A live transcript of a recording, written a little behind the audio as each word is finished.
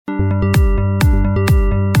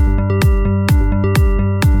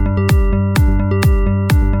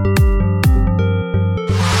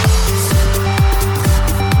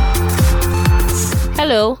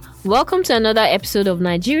Welcome to another episode of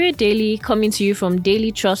Nigeria Daily, coming to you from Daily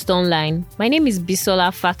Trust Online. My name is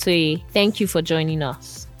Bisola Fatoye. Thank you for joining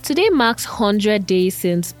us. Today marks 100 days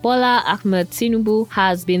since Bola Ahmed Tinubu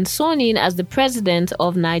has been sworn in as the president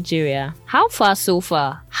of Nigeria. How far so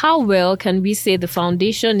far? How well can we say the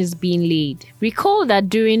foundation is being laid? Recall that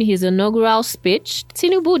during his inaugural speech,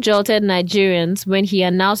 Tinubu jolted Nigerians when he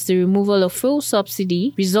announced the removal of fuel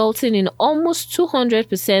subsidy, resulting in almost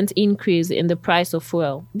 200% increase in the price of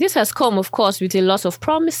fuel. This has come, of course, with a lot of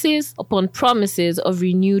promises upon promises of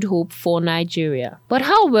renewed hope for Nigeria. But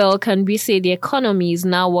how well can we say the economy is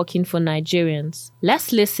now working for Nigerians?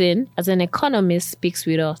 Let's listen as an economist speaks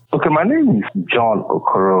with us. Okay, my name is John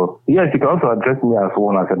Okoro. Yes, you can also address me as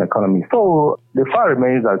one as an economist. So the fact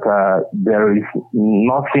remains that there is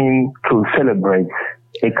nothing to celebrate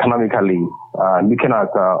economically. Looking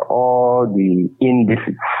at all the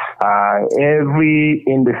indices, every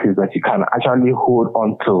indices that you can actually hold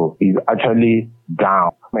on to is actually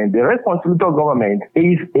down. I mean, the responsibility of government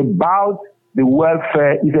is about the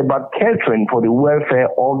welfare, is about catering for the welfare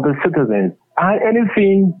of the citizens. And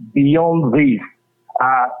anything beyond this,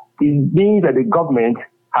 it means that the government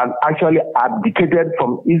has actually abdicated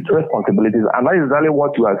from its responsibilities, and that is exactly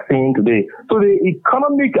what you are seeing today. So the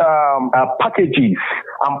economic packages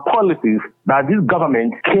and policies that this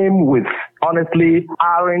government came with, honestly,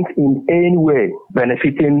 aren't in any way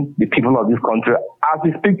benefiting the people of this country. As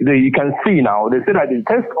we speak today, you can see now, they say that the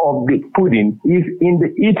taste of the pudding is in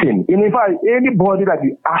the eating. And in fact, anybody that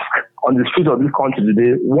you ask on the streets of this country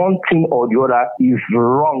today, one thing or the other is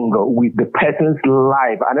wrong with the person's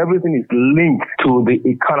life, and everything is linked to the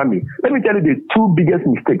economy. Let me tell you the two biggest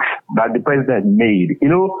mistakes that the president made. You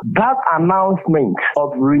know, that announcement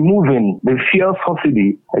of removing the fuel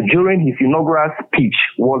subsidy during his inaugural speech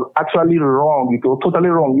was actually wrong. It was totally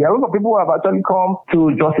wrong. Yeah, a lot of people have actually come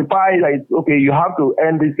to justify that, okay, you have to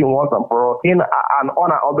end this thing once and for all in an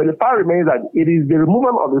honor. But the fact remains that it is the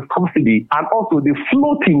removal of the subsidy and also the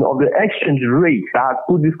floating of the exchange rate that has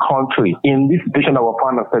put this country in this situation that we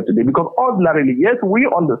find ourselves today. Because ordinarily, yes, we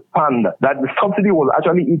understand that the subsidy was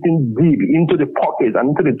actually eating deep into the pockets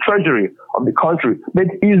and into the treasury of the country. But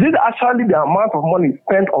is it actually the amount of money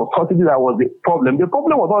spent on subsidy that was the problem? The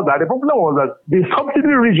problem was not that. The problem was that the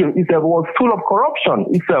subsidy region itself was full of corruption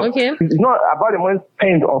itself. Okay. It's not about the money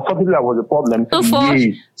spent on subsidy that was the problem.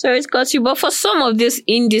 So it's got you. But for some of these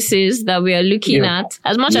indices that we are looking at,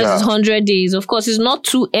 as much as it's 100 days, of course, it's not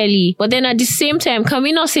too early. But then at the same time, can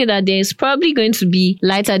we not say that there's probably going to be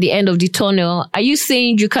light at the end of the tunnel? Are you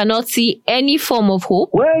saying you cannot see any form of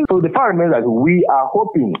hope? Well, so the fact remains that we are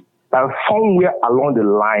hoping that somewhere along the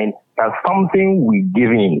line that something will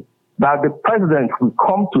give in, that the president will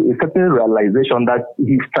come to a certain realization that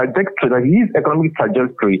his trajectory, that his economic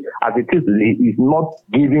trajectory as it is today is not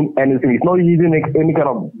giving anything. It's not giving any kind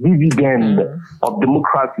of dividend of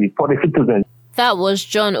democracy for the citizens. That was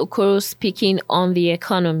John Okoro speaking on the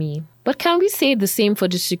economy. But can we say the same for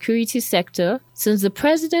the security sector, since the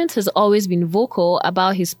president has always been vocal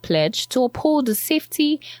about his pledge to uphold the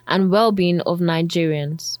safety and well-being of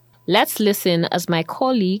Nigerians? Let's listen as my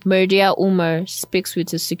colleague Merdia Umar speaks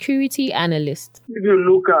with a security analyst. If you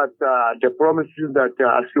look at the promises that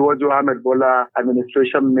Asiwaju Ahmed Bola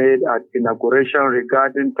administration made at inauguration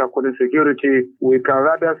regarding tackling security, we can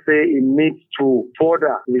rather say it needs to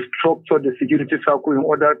further restructure the security circle in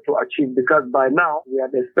order to achieve, because by now we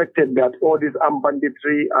had expected that all these armed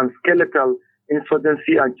banditry and skeletal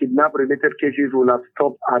insurgency and kidnap-related cases will have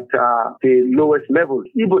stopped at the lowest level,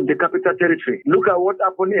 even the capital territory. Look at what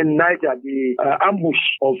happened in Niger, the ambush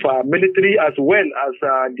of military as well as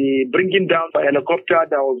the bringing down a helicopter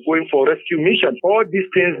that was going for rescue mission. All these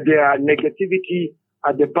things, they are negativity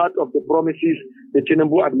at the part of the promises the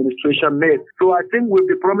Tinubu administration made. So I think with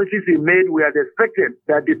the promises he made, we had expected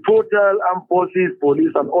that the total armed forces,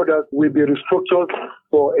 police and others will be restructured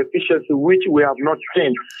for efficiency, which we have not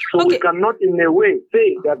seen. So we cannot in a way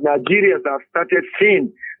say that Nigerians have started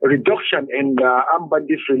seeing a reduction in armed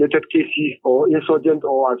bandits-related cases or insurgent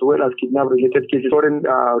or as well as kidnap-related cases, foreign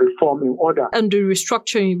reform in order. And the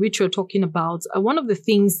restructuring which you're talking about, one of the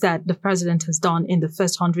things that the president has done in the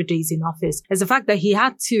first 100 days in office is the fact that he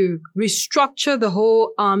had to restructure the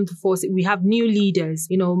whole armed force. We have new leaders,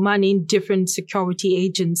 manning different security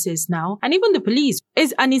agencies now, and even the police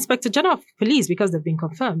is an inspector general of police because they've been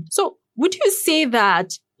confirmed. So would you say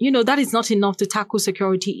that that is not enough to tackle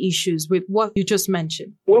security issues with what you just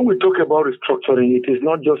mentioned? When we talk about restructuring, it is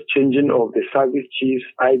not just changing of the service chiefs,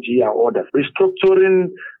 IG, and others. Restructuring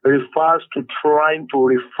refers to trying to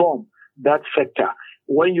reform that sector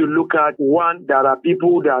when you look at one, there are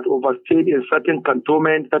people that overstayed in certain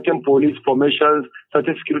cantonments, certain police formations,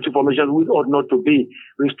 certain security formations, which ought not to be.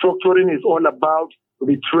 Restructuring is all about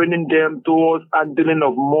retraining them towards handling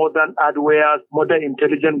of modern hardware, modern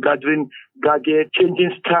intelligence gathering gadgets,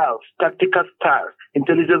 changing styles, tactical styles,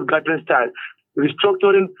 intelligence gathering styles.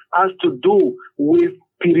 Restructuring has to do with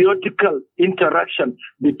periodical interaction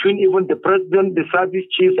between even the president, the service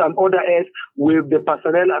chiefs, and other heads with the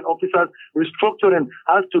personnel and officers. Restructuring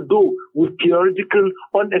has to do with periodical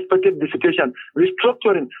unexpected visitation.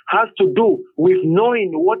 Restructuring has to do with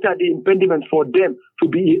knowing what are the impediments for them to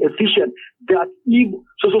be efficient. That if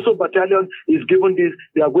so battalion is given this,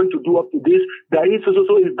 they are going to do up to this. That if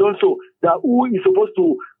so is done so, that who is supposed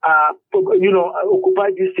to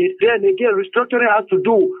occupy this seat. Then again, restructuring has to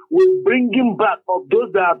do with bringing back of those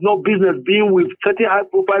that have no business being with certain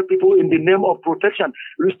high-profile people in the name of protection.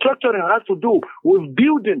 Restructuring has to do with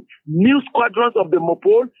building new squadrons of the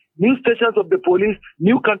MOPOL, new stations of the police,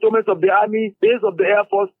 new cantonments of the army, base of the Air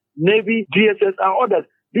Force, Navy, DSS, and others.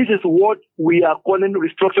 This is what we are calling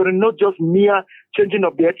restructuring, not just mere changing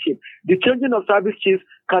of the headship. The changing of service chiefs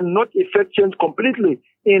cannot effect change completely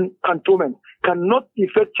in cantonment, cannot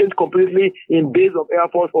effect change completely in base of Air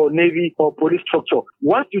Force or Navy or police structure.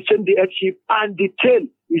 Once you change the headship and the tail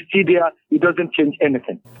is still there, it doesn't change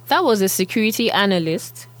anything. That was a security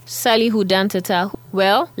analyst, Salihu Dantata.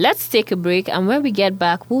 Well, let's take a break, and when we get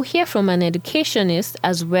back, we'll hear from an educationist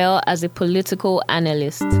as well as a political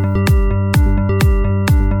analyst.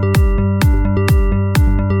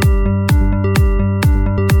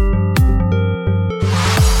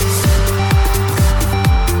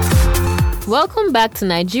 Welcome back to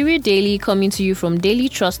Nigeria Daily, coming to you from Daily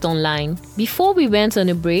Trust Online. Before we went on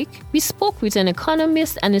a break, we spoke with an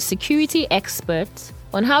economist and a security expert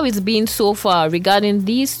on how it's been so far regarding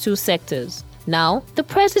these two sectors. Now, the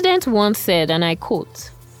president once said, and I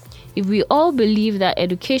quote, "If we all believe that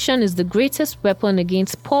education is the greatest weapon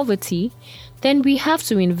against poverty, then we have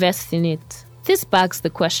to invest in it." This begs the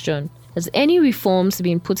question, has any reforms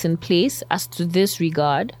been put in place as to this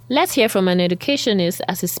regard? Let's hear from an educationist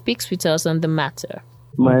as he speaks with us on the matter.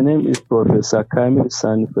 My name is Professor Kamil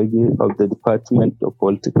Sanfage of the Department of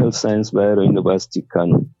Political Science, Bayero University,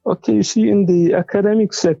 Kano. Okay, in the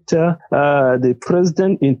academic sector, the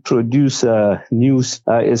president introduced news,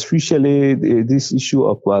 especially this issue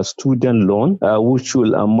of student loan, which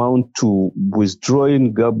will amount to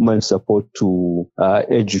withdrawing government support to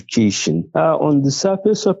education. On the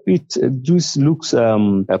surface of it, this looks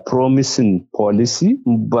a promising policy,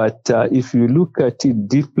 but if you look at it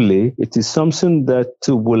deeply, it is something that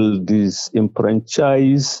will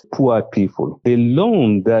disenfranchise poor people. The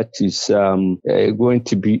loan that is going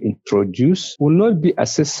to be introduced will not be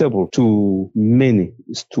accessible to many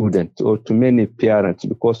students or to many parents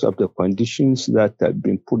because of the conditions that have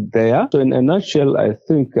been put there. So in a nutshell, I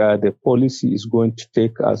think the policy is going to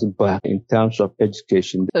take us back in terms of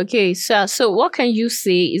education. Okay, sir. So what can you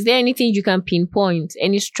say? Is there anything you can pinpoint,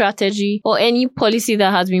 any strategy or any policy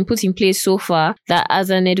that has been put in place so far that as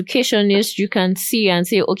an educationist you can see and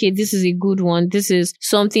say, okay, this is a good one. This is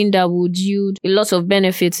something that would yield a lot of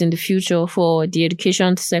benefits in the future for the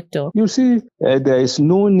education sector? You see, there is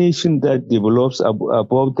no nation that develops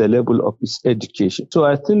above the level of its education. So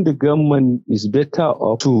I think the government is better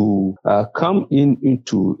off to come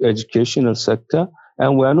into educational sector.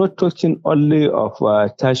 And we are not talking only of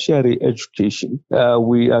tertiary education.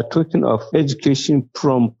 We are talking of education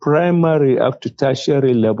from primary up to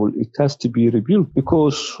tertiary level. It has to be reviewed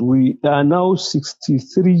because we are now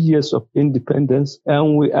 63 years of independence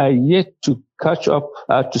and we are yet to catch up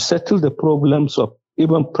to settle the problems of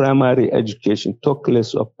even primary education, talk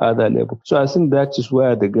less of other levels. So I think that is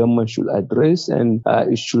where the government should address and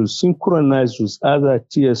it should synchronize with other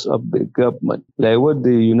tiers of the government. Like what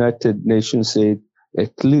the United Nations said,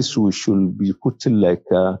 at least we should be putting like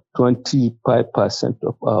 25%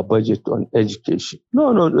 of our budget on education.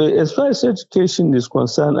 No, as far as education is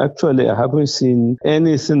concerned, actually, I haven't seen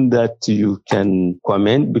anything that you can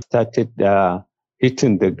comment. We started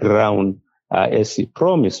hitting the ground as he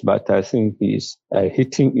promised, but I think he's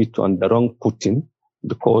hitting it on the wrong footing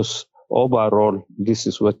because overall, this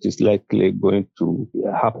is what is likely going to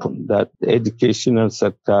happen, that the educational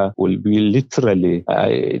sector will be literally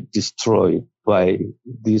destroyed by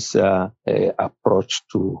this approach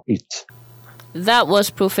to it. That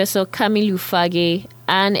was Professor Kamilu Fage,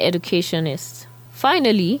 an educationist.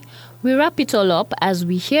 Finally, we wrap it all up as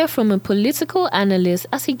we hear from a political analyst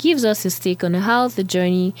as he gives us his take on how the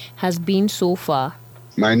journey has been so far.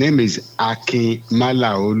 My name is Akin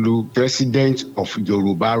Malaolu, President of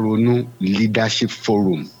Yoruba Ronu Leadership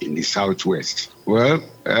Forum in the Southwest. Well,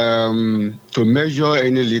 to measure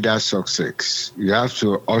any leader's success, you have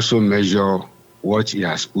to also measure what he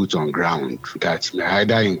has put on ground that may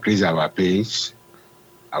either increase our pains,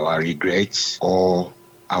 our regrets, or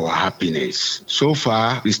our happiness. So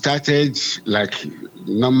far, we started like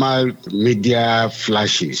normal media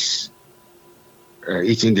flashes,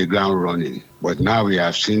 hitting the ground running. But now we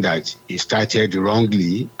have seen that it started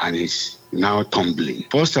wrongly and is now tumbling.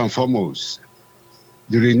 First and foremost,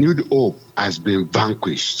 the renewed hope has been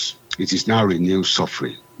vanquished. It is now renewed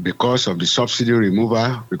suffering. Because of the subsidy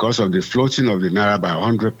removal, because of the floating of the naira by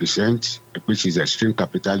 100%, which is extreme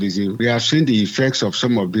capitalism, we have seen the effects of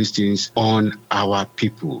some of these things on our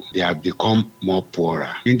people. They have become more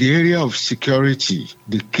poorer. In the area of security,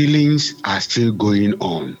 the killings are still going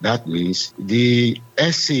on. That means the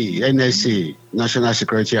NSA, National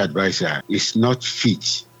Security Advisor, is not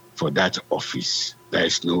fit for that office. There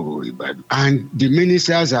is no worry about it. And the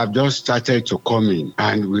ministers have just started to come in,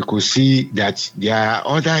 and we could see that there are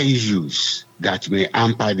other issues that may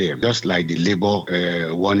hamper them, just like the labor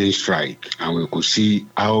warning strike. And we could see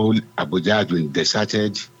how Abuja has been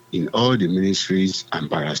deserted in all the ministries and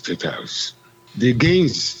parastatals. The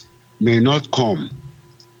gains may not come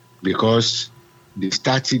because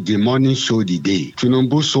the morning showed the day.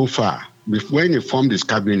 Tinubu so far, when he formed his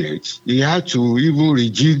cabinet, he had to even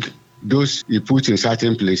rejig those he put in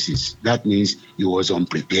certain places. That means he was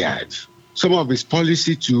unprepared. Some of his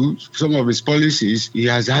policies, he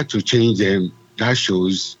has had to change them. That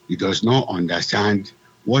shows he does not understand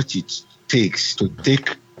what it takes to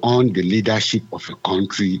take on the leadership of a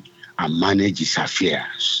country and manage its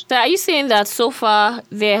affairs. So are you saying that so far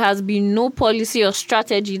there has been no policy or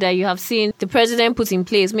strategy that you have seen the president put in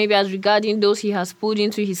place, maybe as regarding those he has put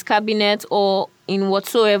into his cabinet or in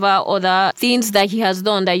whatsoever other things that he has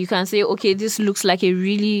done that you can say, okay, this looks like a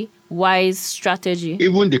really wise strategy?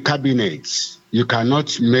 Even the cabinets, you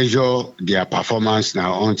cannot measure their performance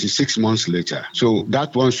now until 6 months later. So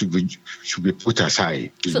that one should be put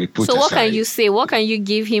aside. So what can you say? What can you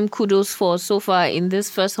give him kudos for so far in this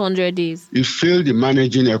first 100 days? He failed in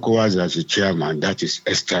managing ECOWAS as a chairman. That is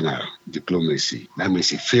external diplomacy. That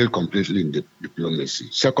means he failed completely in the diplomacy.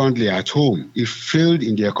 Secondly, at home, he failed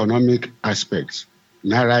in the economic aspects.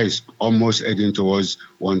 Naira is almost heading towards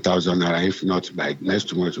 1,000 naira, if not by next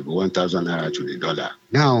tomorrow, to be 1,000 naira to the dollar.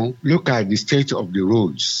 Now, look at the state of the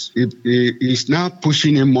roads. It is now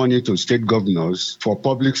pushing in money to state governors for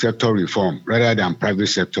public sector reform rather than private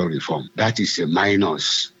sector reform. That is a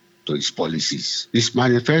minus to his policies. His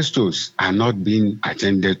manifestos are not being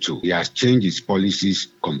attended to. He has changed his policies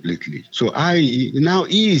completely. So he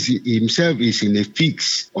himself is in a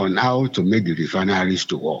fix on how to make the refineries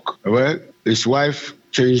to work. Well, his wife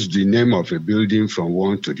changed the name of a building from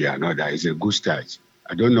one to the another. It's a good start.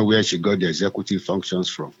 I don't know where she got the executive functions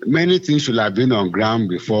from. Many things should have been on ground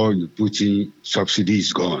before you put in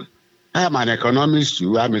subsidies gone. I am an economist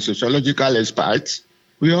too. I'm a sociological expert.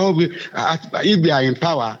 If they are in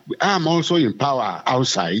power, I am also in power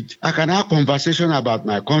outside. I can have conversation about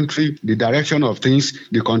my country, the direction of things,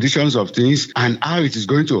 the conditions of things, and how it is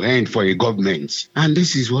going to end for a government. And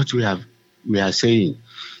this is what we are saying.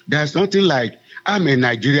 There's nothing like, I'm a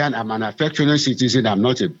Nigerian, I'm an affectionate citizen, I'm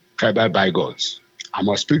not a tribal bigot. I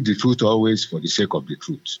must speak the truth always for the sake of the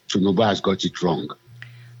truth. Tinubu has got it wrong.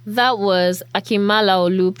 That was Akin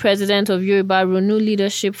Malaolu, President of Yoruba Ronu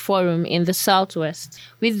Leadership Forum in the Southwest.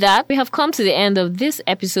 With that, we have come to the end of this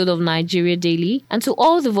episode of Nigeria Daily. And to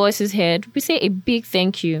all the voices heard, we say a big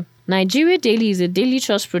thank you. Nigeria Daily is a Daily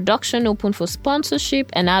Trust production open for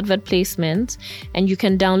sponsorship and advert placement, and you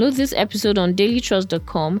can download this episode on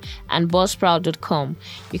dailytrust.com and buzzsprout.com.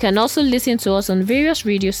 You can also listen to us on various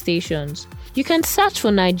radio stations. You can search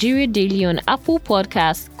for Nigeria Daily on Apple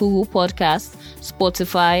Podcasts, Google Podcasts,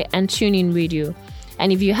 Spotify, and TuneIn Radio.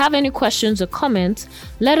 And if you have any questions or comments,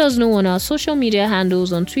 let us know on our social media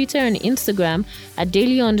handles on Twitter and Instagram at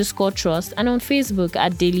daily_trust and on Facebook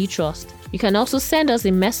at Daily Trust. You can also send us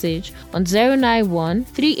a message on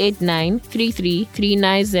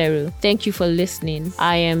 091-389-33390. Thank you for listening.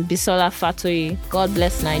 I am Bisola Fatoyi. God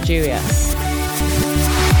bless Nigeria.